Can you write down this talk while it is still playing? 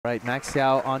Right, Max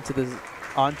Siauw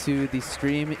onto the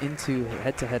stream into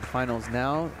head-to-head finals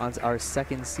now on our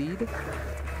second seed.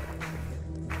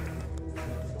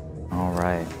 All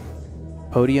right.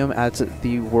 Podium at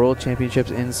the World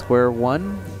Championships in Square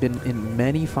One. Been in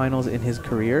many finals in his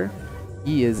career.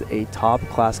 He is a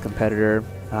top-class competitor.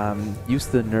 Used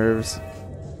to the nerves.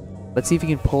 Let's see if he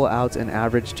can pull out an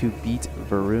average to beat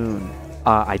Varun.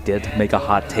 I did make a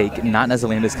hot take, not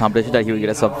necessarily in this competition, that he would get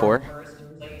a sub 4.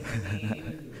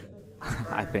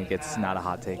 I think it's not a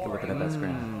hot take looking at that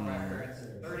screen.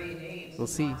 We'll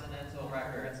see.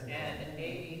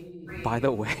 By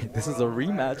the way, this is a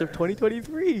rematch of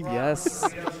 2023. Yes,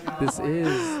 this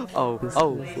is.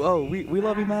 We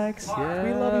love you, Max. Yeah.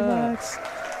 We love you, Max.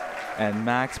 And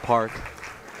Max Park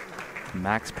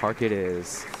it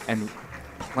is. And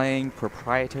playing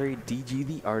proprietary DG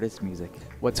the Artist music.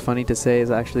 What's funny to say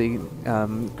is actually,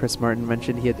 Chris Martin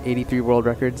mentioned he had 83 world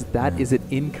records. That is an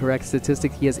incorrect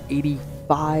statistic. He has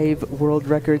 85 world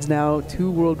records now.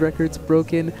 2 world records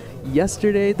broken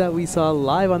yesterday that we saw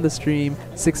live on the stream.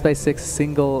 6x6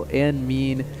 single and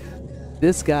mean.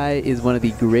 This guy is one of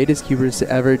the greatest cubers to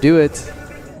ever do it.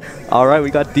 All right,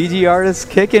 we got DG Artist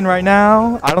kicking right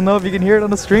now. I don't know if you can hear it on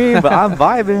the stream, but I'm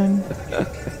vibing.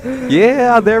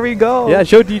 Yeah, there we go. Yeah,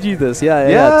 show DG this.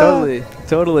 Yeah,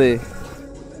 totally.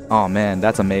 Oh man,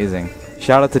 that's amazing.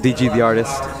 Shout out to DG the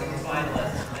Artist.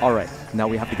 All right, now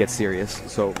we have to get serious.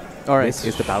 So this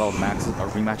is the Battle of Maxes, a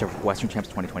rematch of Western Champs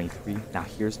 2023. Now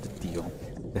here's the deal.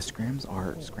 The scrams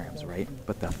are scrams, right?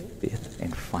 But the 5th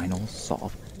and final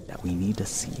solve that we need to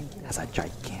see has a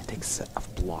gigantic set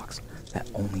of blocks that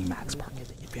only Max Park can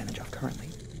take advantage of currently.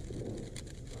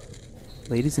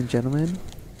 Ladies and gentlemen,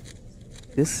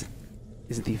 this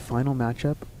is the final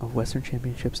matchup of Western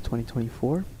Championships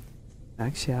 2024.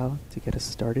 Max Siauw to get us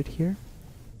started here.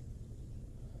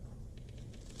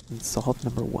 And solve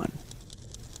number 1.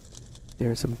 There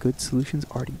are some good solutions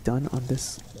already done on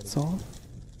this solve.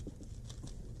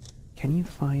 Can you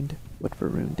find what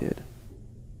Varun did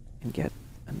and get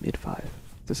a mid-5?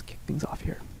 Just kick things off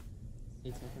here.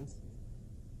 8 seconds.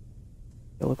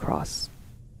 Yellow cross.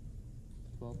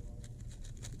 12.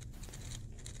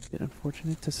 Bit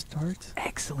unfortunate to start.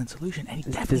 Excellent solution, and he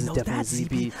This definitely is knows that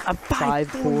definitely ZB. A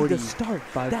 540 to start.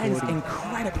 540. That is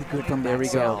incredibly good from There we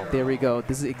Max go. Siauw. There we go.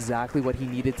 This is exactly what he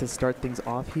needed to start things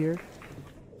off here.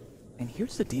 And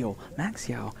here's the deal. Max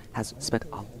Siauw has spent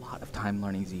a lot of time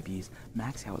learning ZBs.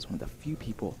 Max Siauw is one of the few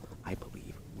people, I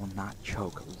believe, will not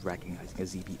choke recognizing a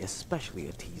ZB, especially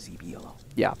a TZB alone.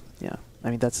 Yeah. I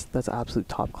mean, that's absolute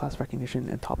top-class recognition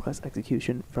and top-class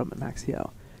execution from Max Siauw.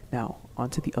 Now,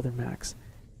 onto the other Max.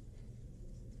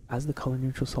 As the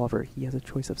color-neutral solver, he has a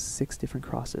choice of 6 different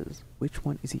crosses. Which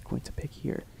one is he going to pick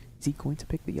here? Is he going to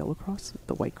pick the yellow cross,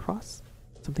 the white cross,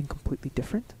 something completely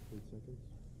different? 8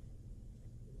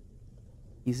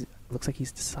 seconds. Looks like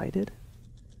he's decided.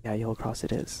 Yeah, yellow cross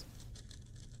it is.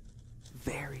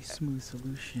 Very smooth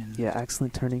solution. Yeah,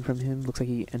 excellent turning from him. Looks like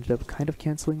he ended up kind of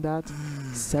canceling that.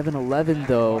 7-11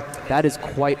 though. That is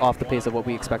quite off the pace of what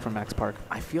we expect from Max Park.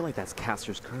 I feel like that's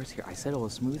Caster's curse here. I said it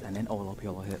was smooth, and then Olo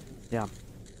hit. Yeah.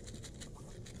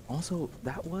 Also,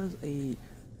 that was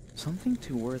something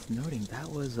worth noting. That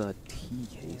was a T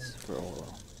case for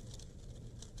Olo.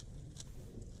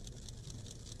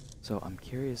 So I'm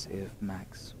curious if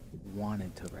Max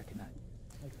wanted to recognize.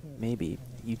 Maybe.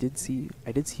 I did see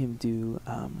him do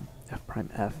F prime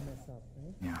F.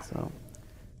 Yeah. So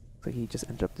looks like he just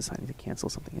ended up deciding to cancel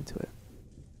something into it.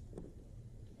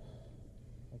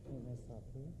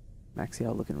 Max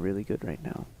Siauw looking really good right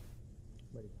now.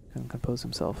 Can compose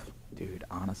himself. Dude,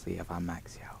 honestly, if I'm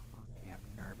Max Siauw, I'm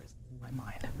nervous in my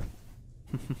mind.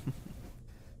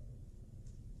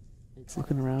 He's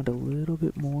looking around a little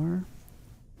bit more.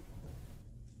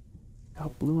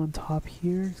 Got blue on top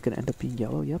here. It's going to end up being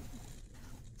yellow, yep.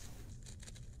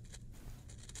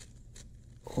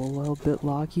 Olo bit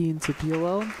locky into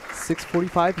PLL.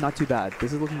 6:45, not too bad.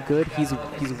 This is looking good. He's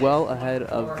well ahead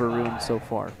of Varun so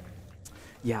far.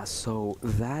 Yeah, so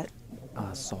that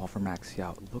solve for Max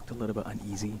Siauw looked a little bit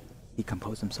uneasy. He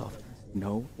composed himself.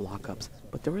 No lockups.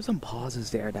 But there were some pauses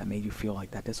there that made you feel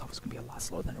like that this solve was going to be a lot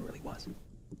slower than it really was.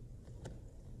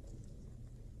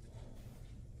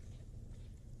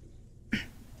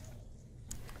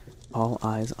 All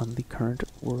eyes on the current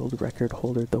world record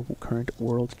holder, the current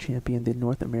world champion, the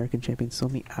North American champion. So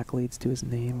many accolades to his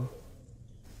name.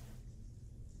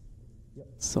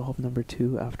 Solve number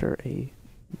 2 after a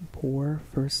poor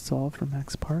first solve from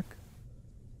Max Park.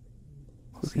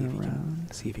 Looking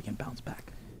around. See if he can bounce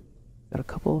back. Got a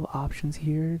couple of options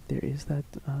here. There is that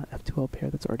F2L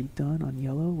pair that's already done on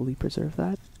yellow. Will he preserve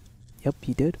that? Yep,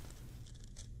 he did.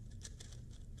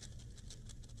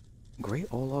 Great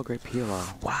OLL, great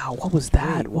PLL. Wow, what was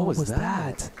that? What was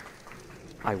that?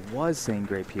 I was saying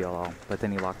great PLL, but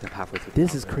then he locked up halfway through.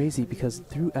 This is crazy because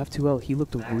through F2L, he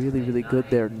looked really, really good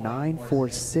there.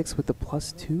 9-4-6 with the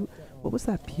 +2. What was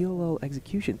that PLL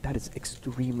execution? That is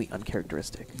extremely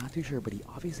uncharacteristic. Not too sure, but he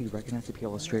obviously recognized the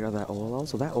PLL straight out of that OLL.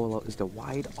 So that OLL is the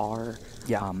wide R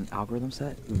algorithm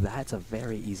set. That's a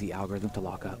very easy algorithm to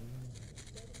lock up.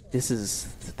 This is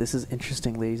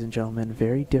interesting, ladies and gentlemen.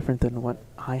 Very different than what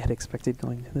I had expected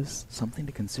going into this. Something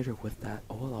to consider with that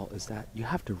OLL is that you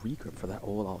have to regrip for that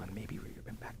OLL and maybe regrip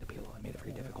it back to PLL. It made it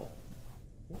very difficult.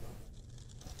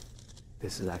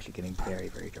 This is actually getting very,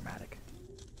 very dramatic.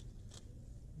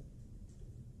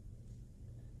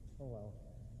 Oh well.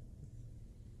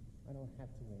 I don't have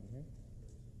to win here.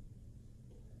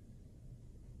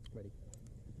 Ready.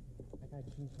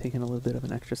 Taking a little bit of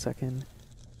an extra second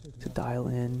to dial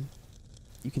in.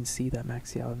 You can see that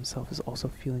Max Siauw himself is also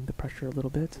feeling the pressure a little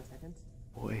bit.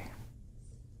 Boy.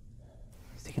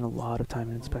 He's taking a lot of time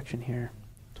in inspection here.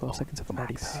 12 seconds have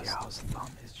already passed. Max Siauw's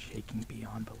thumb is shaking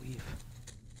beyond belief.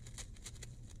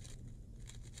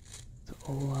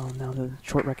 Oh wow, now the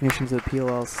short recognitions of the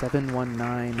PLL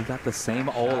 719. He got the same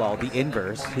OLL, the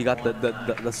inverse. He got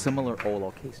the similar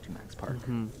OLL case to Max Park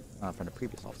from the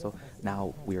previous off. So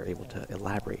now we are able to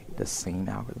elaborate the same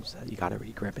algorithm set. You gotta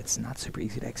regrip. It's not super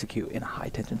easy to execute in a high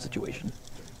tension situation.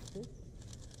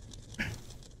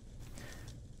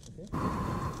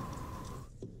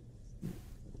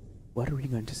 What are we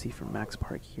going to see from Max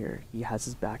Park here? He has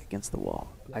his back against the wall.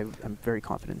 I'm very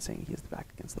confident in saying he has the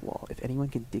back against the wall. If anyone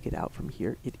can dig it out from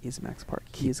here, it is Max Park.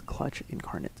 He is clutch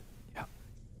incarnate. Yeah.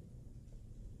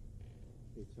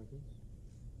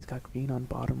 He's got green on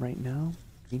bottom right now.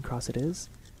 Green cross it is.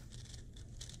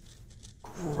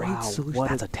 Great solution.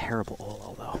 That's a terrible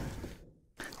OLL though.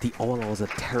 The OLL is a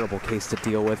terrible case to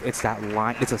deal with. It's that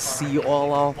line. It's a C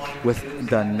OLL with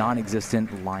the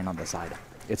non-existent line on the side.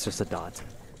 It's just a dot.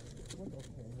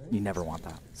 You never want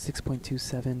that.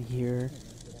 6.27 here.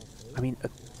 I mean, a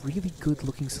really good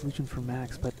looking solution for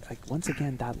Max, but like, once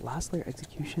again, that last layer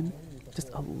execution, just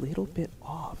a little bit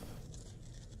off.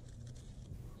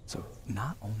 So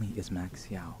not only is Max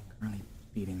Siauw currently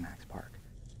beating Max Park,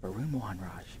 but Varun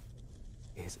Mohanraj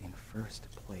is in first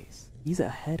place. He's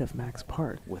ahead of Max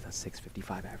Park. With a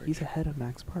 655 average. He's ahead of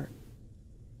Max Park.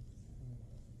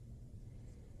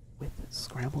 With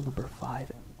scramble number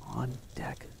 5 on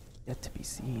deck. Yet to be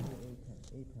seen.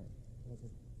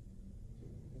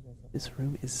 This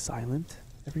room is silent,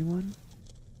 everyone.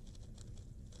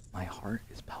 My heart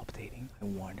is palpitating. I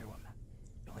wonder what Max is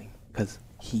feeling. Because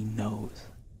he knows.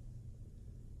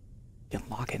 He can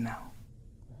lock it now.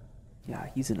 Yeah,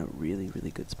 he's in a really,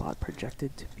 really good spot.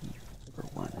 Projected to be number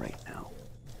 1 right now.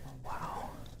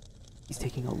 Wow. He's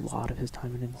taking a lot of his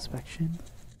time in inspection.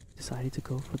 Decided to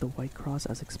go for the white cross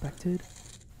as expected.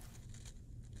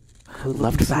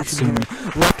 Left Fatsoon,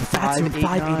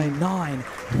 589.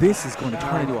 This is going to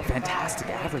turn into a fantastic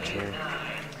average here.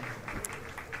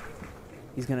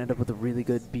 He's going to end up with a really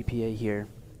good BPA here.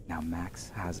 Now Max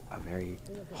has a very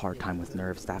hard time with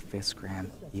nerves. That fifth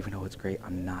scram, even though it's great,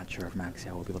 I'm not sure if Max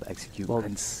Siauw will be able to execute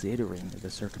considering the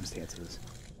circumstances.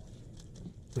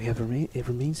 It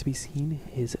remains to be seen.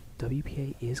 His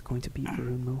WPA is going to be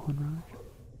Varun Mohanraj.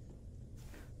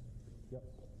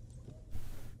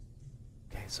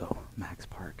 Okay, so Max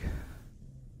Park.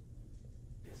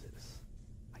 This is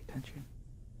high tension.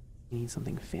 He needs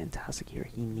something fantastic here.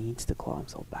 He needs to claw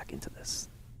himself back into this.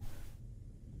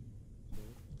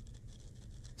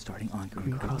 Starting on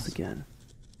green cross again.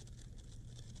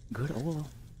 Good OLL.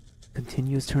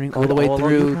 Continues turning all the way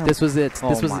through. This was it.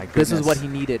 This was what he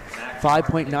needed.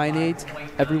 5.98.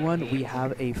 Everyone, we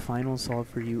have a final solve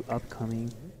for you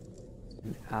upcoming.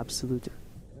 An absolute.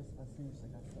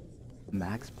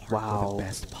 Max Park with the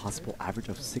best possible average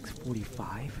of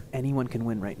 645. Anyone can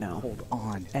win right now. Hold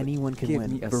on. Anyone can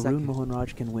win. Varun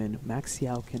Mohanraj can win. Max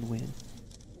Siauw can win.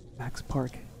 Max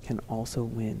Park can also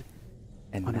win.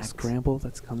 And on a scramble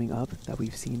that's coming up that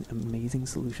we've seen amazing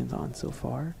solutions on so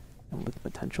far, and with the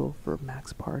potential for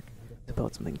Max Park to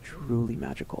build something truly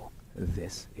magical.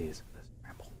 This is the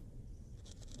scramble.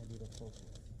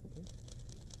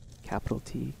 Capital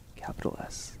T, capital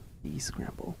S, the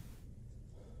scramble.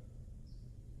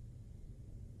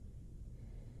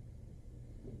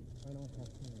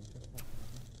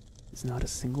 There's not a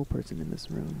single person in this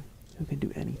room who can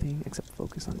do anything except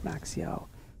focus on Max Siauw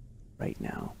right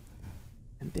now.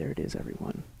 And there it is,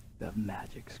 everyone. The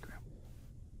magic scramble.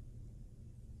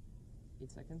 8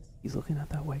 seconds. He's looking at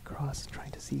that white cross, trying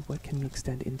to see what can we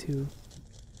extend into.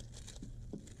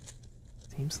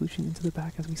 Same solution into the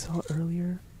back as we saw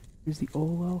earlier. Here's the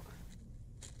OLL.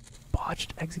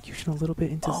 botched execution a little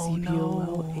bit into Oh,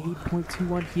 CBOL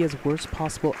 8.21. He has worst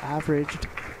possible averaged.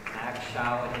 Max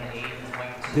Siauw in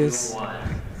 8.21. This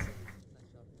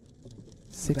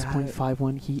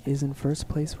 6.51. He is in first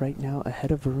place right now,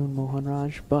 ahead of Varun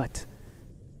Mohanraj, but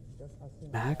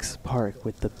Max Park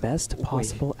with the best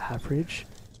possible average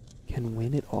can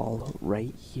win it all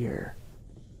right here.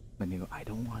 Manu, I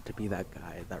don't want to be that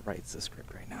guy that writes the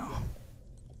script right now.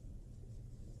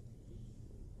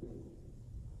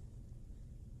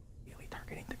 Really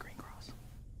targeting the green cross.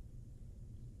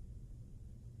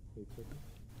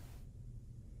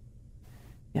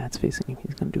 Yeah, it's facing him.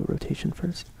 He's going to do a rotation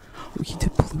first. Ooh, he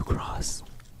did blue cross.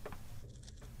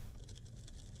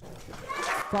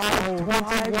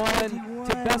 5.21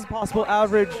 to best possible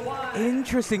average.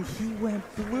 Interesting. He went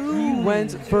blue. He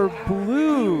went for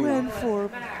blue. He went for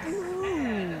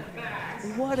blue.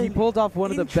 What He pulled off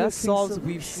one of the best interesting solves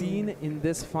solution. we've seen in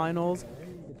this finals.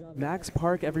 Max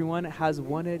Park, everyone, has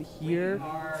won it here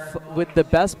with the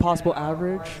best possible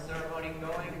average.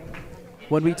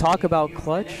 When we talk about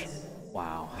clutch,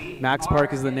 Wow. Max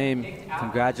Park is the name.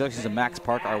 Congratulations to Max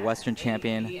Park, our Western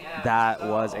champion. That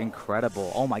was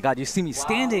incredible. Oh my God, you see me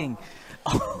standing.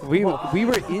 We were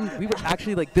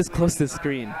actually like this close to the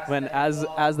screen when as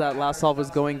that last solve was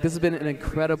going. This has been an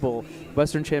incredible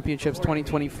Western Championships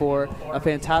 2024, a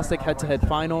fantastic head-to-head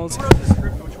finals.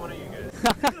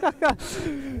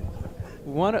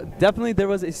 Definitely there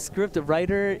was a script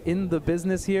writer in the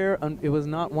business here. It was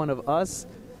not one of us.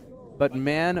 But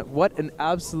man, what an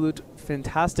absolute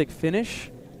fantastic finish.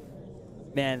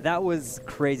 Man, that was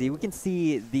crazy. We can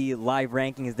see the live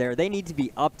rankings there. They need to be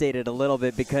updated a little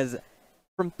bit because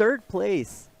from third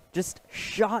place, just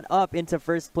shot up into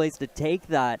first place to take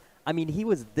that. I mean, he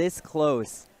was this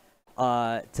close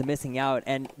to missing out.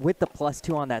 And with the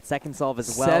 +2 on that second solve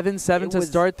as well. 7-7 to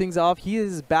start things off. He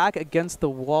is back against the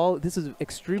wall. This is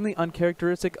extremely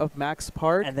uncharacteristic of Max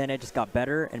Park. And then it just got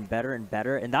better and better and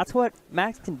better. And that's what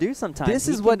Max can do sometimes. This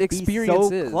He is what can be experience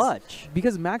so is. Clutch.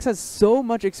 Because Max has so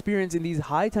much experience in these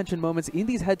high-tension moments, in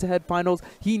these head-to-head finals.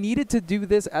 He needed to do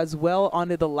this as well on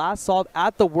the last solve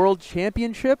at the World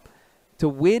Championship to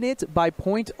win it by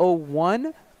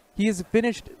 .01. He has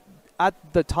finished at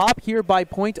the top here by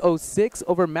 .06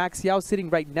 over Max Siauw sitting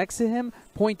right next to him.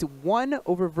 .1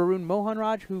 over Varun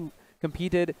Mohanraj, who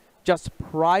competed just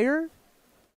prior.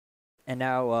 And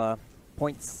now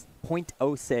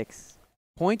 .06.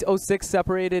 .06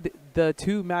 separated the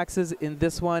two Maxes in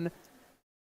this one.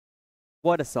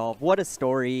 What a solve. What a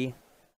story.